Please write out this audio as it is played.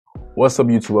What's up,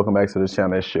 YouTube? Welcome back to the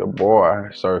channel. It's your boy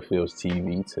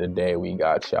SirFeelsTV. Today we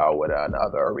got y'all with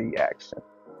another reaction.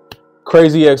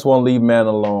 Crazy ex won't leave man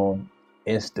alone,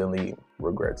 instantly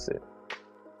regrets it.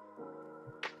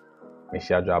 Make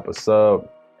sure y'all drop a sub,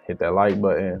 hit that like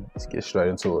button. Let's get straight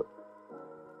into it.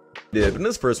 Yeah, but in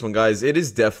this first one, guys, it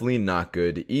is definitely not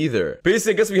good either.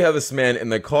 Basically, I guess we have this man in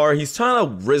the car. He's trying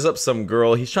to rizz up some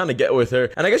girl. He's trying to get with her,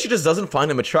 and I guess she just doesn't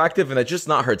find him attractive, and that's just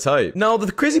not her type. Now,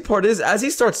 the crazy part is, as he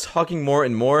starts talking more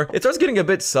and more, it starts getting a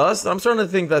bit sus. I'm starting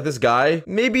to think that this guy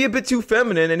may be a bit too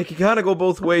feminine, and it can kind of go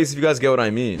both ways if you guys get what I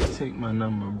mean. Take my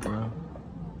number, bro.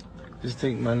 Just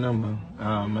take my number.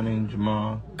 My name's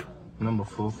Jamal. Number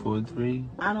 443.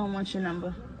 I don't want your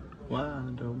number. Why,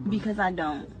 though? Because I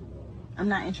don't. I'm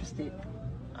not interested.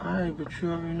 Alright, but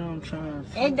you already know I'm trying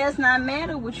to... It does not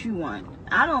matter what you want.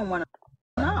 I don't want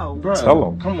to... No. Bro, tell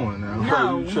him. Come on now. No.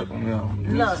 Bro, you tripping me out.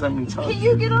 Look, Let me talk can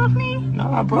you get off me?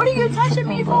 Nah, bro. What are you touching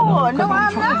me for? No,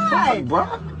 I'm not. Bro.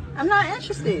 I'm not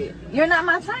interested. You're not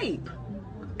my type.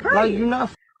 Period. Like, you're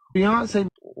not Beyonce.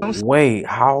 Wait,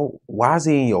 why is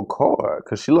he in your car?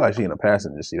 Because she looks like she in a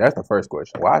passenger seat. That's the first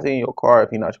question. Why is he in your car if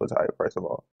he not your type, first of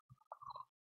all?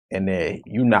 And then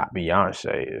you not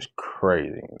Beyonce is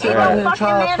crazy. You don't fucking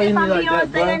matter if I'm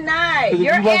Beyonce or not.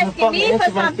 You're asking me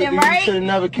for something, right?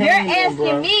 You're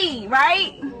asking me,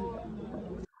 right?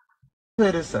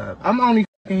 Clear this up. I'm only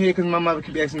here because my mother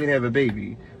keep asking me to have a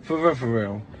baby. For real, for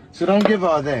real. So don't give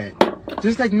all that.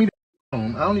 Just take me to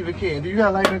home. I don't even care. Do you got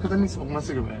a lighter? Because I need to smoke my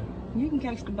cigarette. You can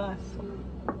catch the bus.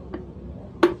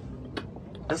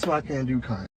 That's why I can't do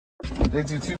kind. They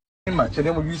do too much, and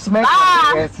then when you smack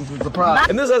my ass, it's a surprise.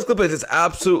 And this last clip is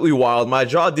absolutely wild. My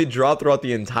jaw did drop throughout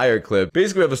the entire clip.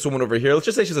 Basically, we have this woman over here. Let's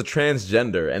just say she's a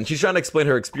transgender, and she's trying to explain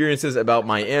her experiences about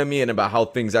Miami and about how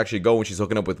things actually go when she's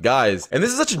hooking up with guys. And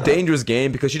this is such a dangerous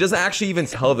game because she doesn't actually even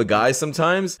tell the guys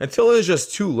sometimes until it's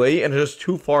just too late and it's just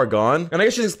too far gone. And I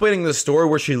guess she's explaining the story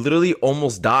where she literally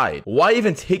almost died. Why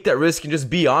even take that risk and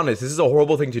just be honest? This is a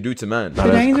horrible thing to do to men. The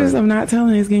dangers of not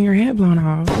telling is getting your head blown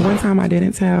off. One time I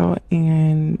didn't tell,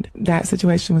 and that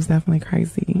situation was definitely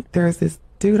crazy. There was this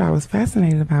dude I was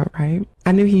fascinated about, right?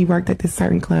 I knew he worked at this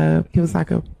certain club. He was like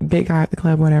a big guy at the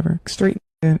club, whatever. Street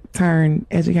turned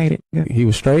educated. He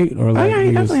was straight, or like? Oh yeah,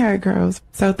 he definitely had girls.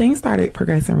 So things started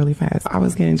progressing really fast. I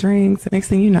was getting drinks. Next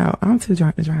thing you know, I'm too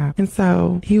drunk to drive. And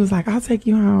so he was like, I'll take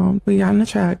you home. We got in the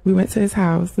truck. We went to his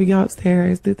house. We go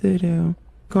upstairs.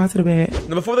 Go out to the bed.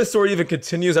 Now, before this story even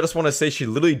continues, I just want to say she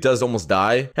literally does almost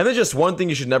die. And there's just one thing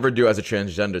you should never do as a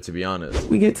transgender, to be honest.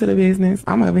 We get to the business.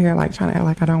 I'm over here like trying to act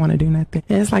like I don't want to do nothing.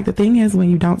 And it's like the thing is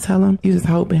when you don't tell him, you just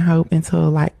hope and hope until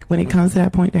like when it comes to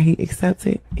that point that he accepts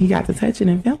it, he got to touching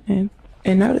and feeling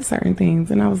and notice certain things.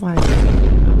 And I was like,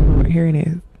 oh, here it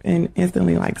is. And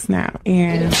instantly like snap.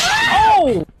 And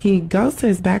he goes to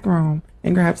his back room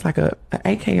and grabs like a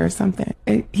AK or something.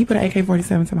 He put an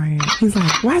AK-47 to my hand. He's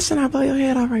like, why shouldn't I blow your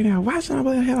head off right now? Why shouldn't I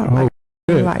blow your head off?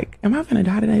 Like, am I finna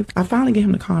die today? I finally get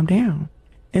him to calm down.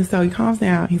 And so he calms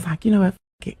down. He's like, you know what?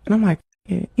 F it. And I'm like,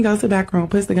 yeah. He goes to the back room,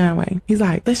 puts the gun away. He's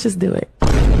like, let's just do it.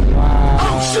 Wow.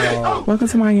 Oh, shit. Oh. Welcome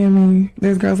to Miami.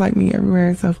 There's girls like me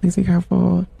everywhere, so please be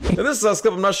careful. In this last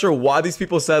clip, I'm not sure why these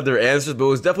people said their answers, but it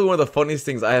was definitely one of the funniest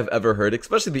things I have ever heard,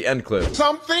 especially the end clip.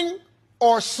 Something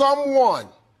or someone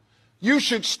you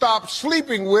should stop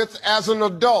sleeping with as an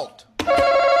adult.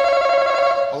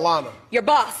 Alana. Your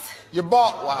boss. Your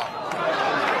boss. Wow.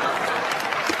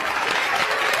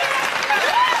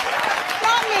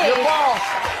 Your boss.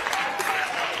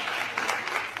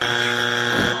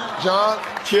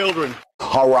 John. Children.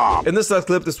 Haram. In this last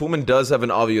clip, this woman does have an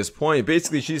obvious point.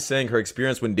 Basically, she's saying her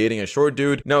experience when dating a short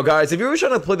dude. Now, guys, if you're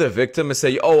trying to play the victim and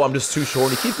say, oh, I'm just too short,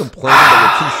 and you keep complaining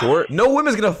that you're too short, no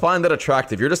woman's gonna find that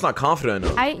attractive. You're just not confident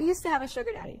enough. I used to have a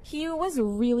sugar daddy. He was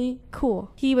really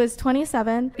cool. He was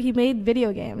 27. He made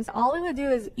video games. All he would do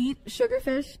is eat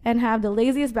sugarfish and have the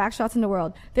laziest back shots in the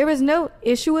world. There was no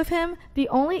issue with him. The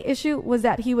only issue was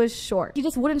that he was short. He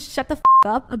just wouldn't shut the f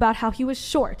up about how he was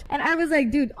short. And I was like,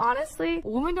 dude, honestly,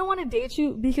 women don't want to date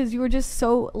you because you were just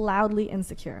so loudly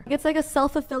insecure. It's like a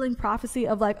self-fulfilling prophecy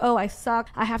of like, oh, I suck.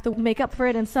 I have to make up for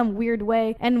it in some weird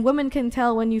way. And women can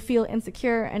tell when you feel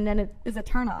insecure, and then it is a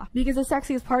turnoff because the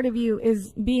sexiest part of you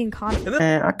is being confident.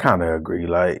 And I kind of agree.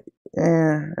 Like,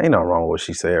 ain't nothing wrong with what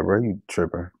she said, bro. You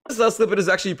tripping. This last snippet is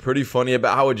actually pretty funny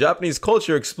about how a Japanese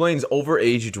culture explains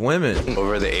overaged women.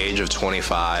 Over the age of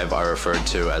 25 are referred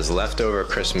to as leftover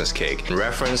Christmas cake, in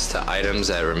reference to items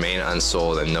that remain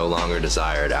unsold and no longer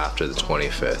desired after the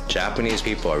 25th. Japanese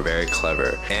people are very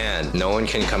clever, and no one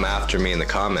can come after me in the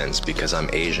comments because I'm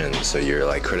Asian, so you're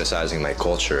like criticizing my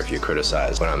culture if you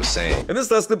criticize what I'm saying. And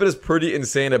this last snippet is pretty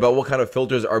insane about what kind of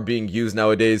filters are being used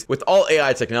nowadays with all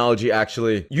AI technology.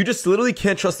 Actually, you just literally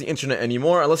can't trust the internet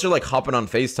anymore unless you're like hopping on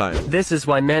FaceTime. This is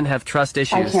why men have trust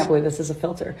issues. I can't believe this is a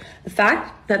filter. The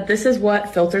fact that this is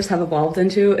what filters have evolved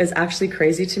into is actually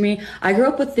crazy to me. I grew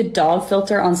up with the dog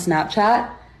filter on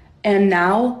Snapchat, and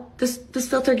now this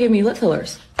filter gave me lip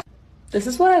fillers. This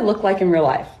is what I look like in real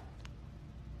life.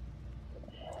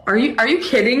 Are you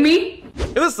kidding me?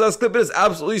 And this last clip is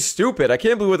absolutely stupid. I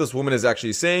can't believe what this woman is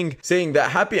actually saying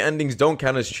that happy endings don't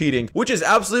count as cheating, which is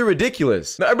absolutely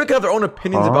ridiculous. Now, everybody can have their own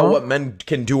opinions about what men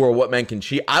can do or what men can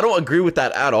cheat. I don't agree with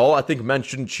that at all. I think men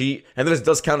shouldn't cheat, and this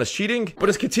does count as cheating, but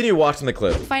let's continue watching the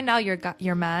clip. Find out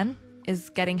your man is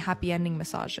getting happy ending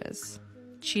massages.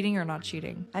 Cheating or not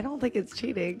cheating? I don't think it's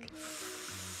cheating.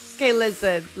 Okay,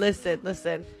 listen.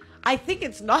 I think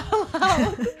it's not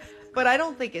allowed, but I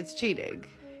don't think it's cheating.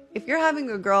 If you're having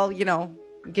a girl, you know,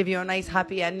 give you a nice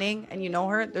happy ending and you know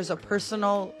her, there's a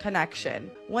personal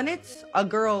connection. When it's a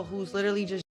girl who's literally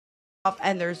just off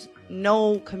and there's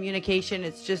no communication,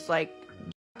 it's just like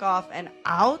off and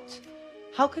out,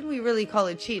 how can we really call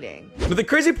it cheating? But the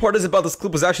crazy part is about this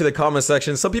clip was actually the comment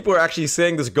section. Some people are actually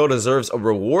saying this girl deserves a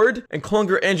reward and calling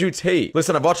her Andrew Tate.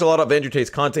 Listen, I've watched a lot of Andrew Tate's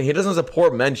content. He doesn't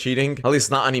support men cheating, at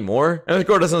least not anymore. And this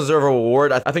girl doesn't deserve a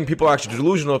reward. I think people are actually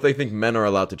delusional if they think men are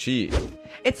allowed to cheat.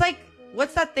 It's like,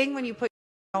 what's that thing when you put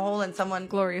a hole in someone?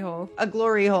 Glory hole. A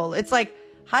glory hole. It's like,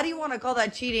 how do you want to call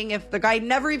that cheating if the guy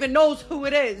never even knows who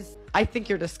it is? I think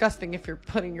you're disgusting if you're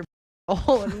putting your a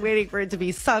hole and waiting for it to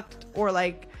be sucked, or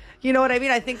like, you know what I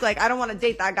mean? I think like, I don't want to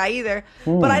date that guy either,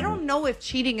 but I don't know if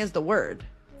cheating is the word.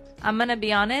 I'm gonna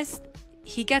be honest,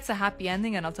 he gets a happy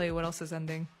ending, and I'll tell you what else is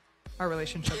ending. Our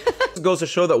relationship. This goes to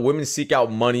show that women seek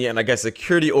out money and I guess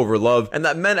security over love, and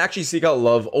that men actually seek out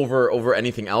love over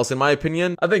anything else. In my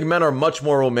opinion, I think men are much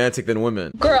more romantic than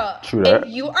women. Girl, if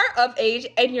you are of age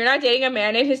and you're not dating a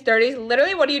man in his 30s,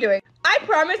 literally what are you doing? I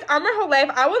promise on my whole life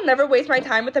I will never waste my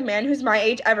time with a man who's my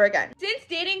age ever again. Since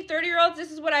dating 30-year-olds,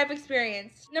 this is what I've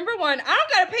experienced. Number one, I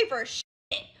don't gotta pay for shit.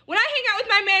 When I hang out with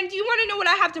my man, do you want to know what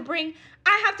I have to bring?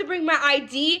 I have to bring my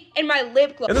ID and my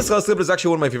lip gloss. And this last clip is actually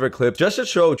one of my favorite clips, just to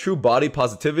show true body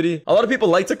positivity. A lot of people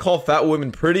like to call fat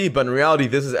women pretty, but in reality,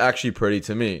 this is actually pretty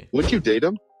to me. Would you date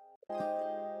him?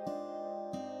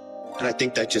 And I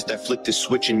think that flipped the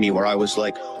switch in me where I was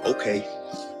like, okay,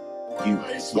 you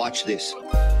watch this.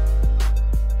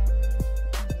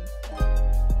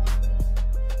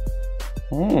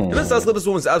 And this last clip, this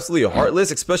woman's absolutely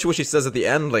heartless, especially what she says at the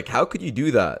end. Like, how could you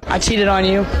do that? I cheated on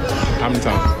you. How many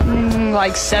times?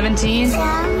 Like 17.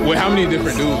 Wait, how many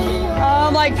different dudes?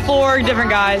 Like 4 different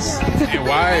guys. And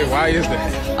why is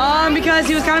that? Because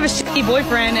he was kind of a shitty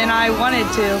boyfriend and I wanted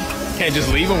to. Can't just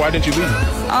leave him? Why didn't you leave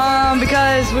him?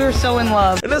 Because we were so in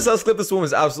love. And this last clip, this woman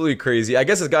is absolutely crazy. I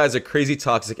guess this guy is a crazy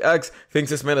toxic ex, thinks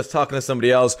this man is talking to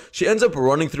somebody else. She ends up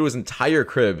running through his entire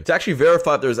crib to actually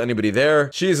verify if there's anybody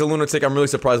there. She is a lunatic. I'm really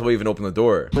surprised why even opened the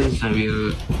door. Please have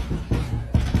you.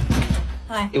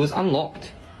 Hi. It was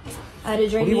unlocked. I had a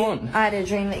dream. What do you want? I had a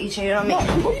dream that you cheated on me. No,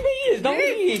 what do you mean? It's not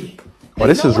me. Oh,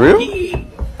 this is real?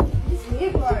 It's me,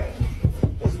 bro.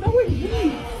 There's no way he.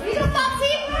 You don't stop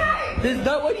seeing her. There's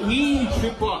no way he,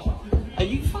 tripper. Are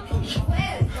you fucking?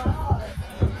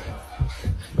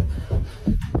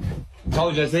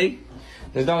 Told you, see?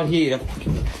 There's no one here.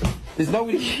 There's no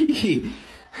one here.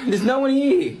 There's no one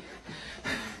here.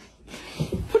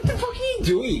 What the fuck are you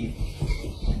doing?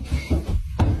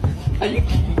 Are you?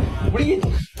 What are you?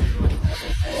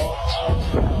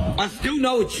 I still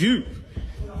know it's you.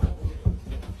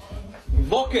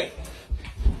 Lock it.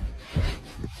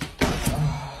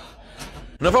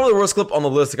 Now, probably the worst clip on the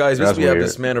list, guys. We have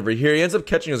this man over here. He ends up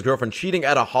catching his girlfriend cheating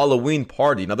at a Halloween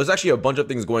party. Now, there's actually a bunch of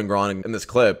things going on in this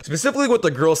clip. Specifically, what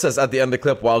the girl says at the end of the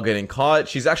clip while getting caught,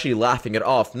 she's actually laughing it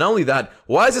off. Not only that,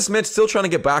 why is this man still trying to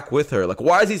get back with her? Like,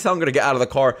 why is he telling her to get out of the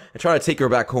car and trying to take her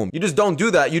back home? You just don't do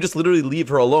that. You just literally leave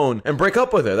her alone and break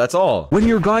up with her. That's all. When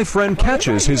your guy friend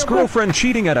catches his girlfriend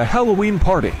cheating at a Halloween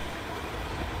party.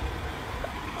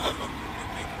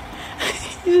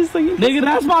 He's just like, nigga,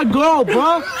 that's my girl,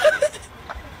 bro.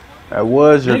 That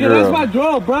was your girl. That's my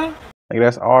girl, bro. Like,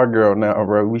 that's our girl now,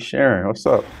 bro. We sharing. What's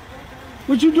up?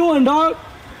 What you doing, dog?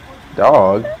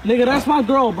 Dog? Nigga, that's my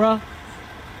girl, bro.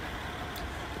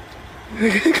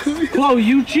 Chloe,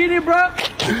 you cheated, bro?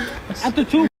 After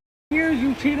 2 years,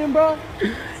 you cheating, bro?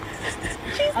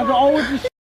 After all what this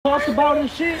talks about and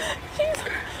shit.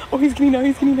 Oh, he's getting out.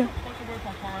 He's getting out.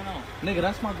 Nigga,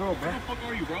 that's my girl, bro. Who the fuck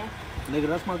are you, bro? Nigga,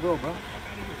 that's my girl, bro.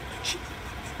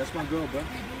 That's my girl, bro.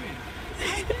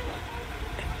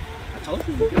 I told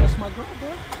you, nigga, that's my girl, bro.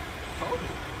 I told you.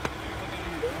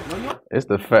 It's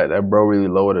the fact that bro really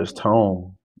lowered his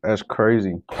tone. That's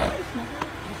crazy.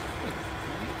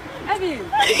 Evan,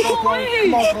 Come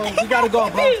on, bro. We gotta go,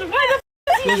 bro. why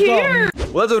the f is he here?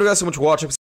 Well, that's it, guys. So much for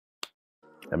watching.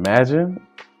 Imagine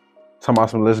talking about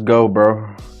some let's go,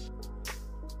 bro.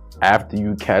 After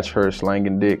you catch her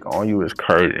slanging dick on you is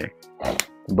crazy.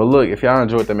 But look, if y'all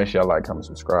enjoyed that, make sure y'all like, comment,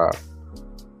 subscribe.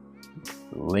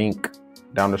 Link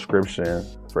down the description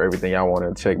for everything y'all want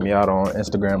to check me out on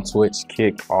Instagram, Twitch,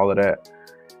 Kick, all of that.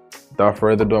 Without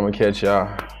further ado, I'm gonna catch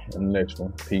y'all in the next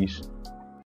one. Peace.